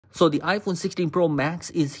So the iPhone 16 Pro Max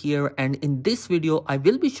is here, and in this video I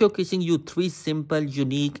will be showcasing you 3 simple,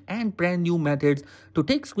 unique and brand new methods to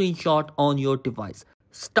take screenshot on your device.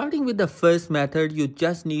 Starting with the first method, you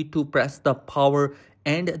just need to press the power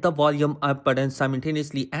and the volume up button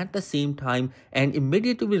simultaneously at the same time, and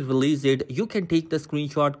immediately will release it. You can take the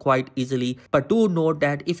screenshot quite easily, but do note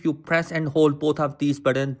that if you press and hold both of these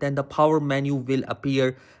buttons, then the power menu will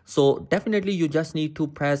appear. So definitely you just need to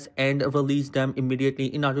press and release them immediately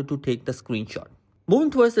in order to take the screenshot. Moving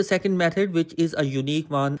towards the second method, which is a unique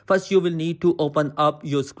one. First, you will need to open up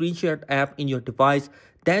your screenshot app in your device.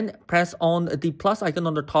 Then press on the plus icon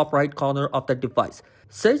on the top right corner of the device.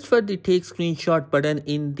 Search for the take screenshot button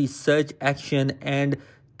in the search action and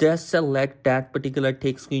just select that particular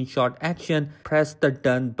take screenshot action. Press the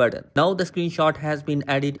done button. Now the screenshot has been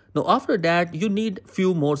added. Now after that, you need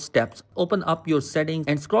few more steps. Open up your settings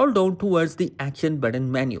and scroll down towards the action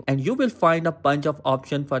button menu, and you will find a bunch of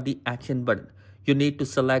options for the action button. You need to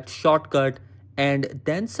select shortcut and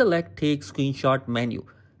then select take screenshot menu.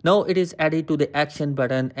 Now it is added to the action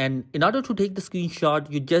button, and in order to take the screenshot,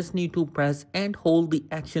 you just need to press and hold the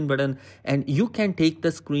action button and you can take the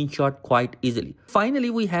screenshot quite easily. Finally,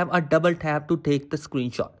 we have a double tap to take the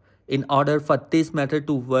screenshot. In order for this method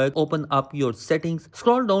to work, open up your settings,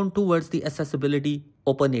 scroll down towards the accessibility,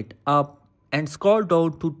 open it up and scroll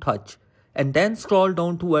down to touch, and then scroll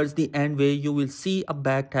down towards the end where you will see a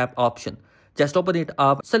back tap option. Just open it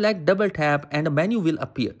up, select double tap and a menu will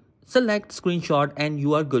appear. Select screenshot and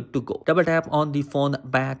you are good to go. Double tap on the phone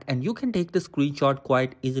back and you can take the screenshot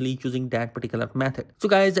quite easily using that particular method. So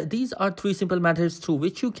guys, these are 3 simple methods through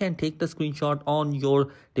which you can take the screenshot on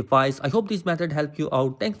your device. I hope this method helped you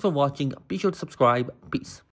out. Thanks for watching. Be sure to subscribe. Peace.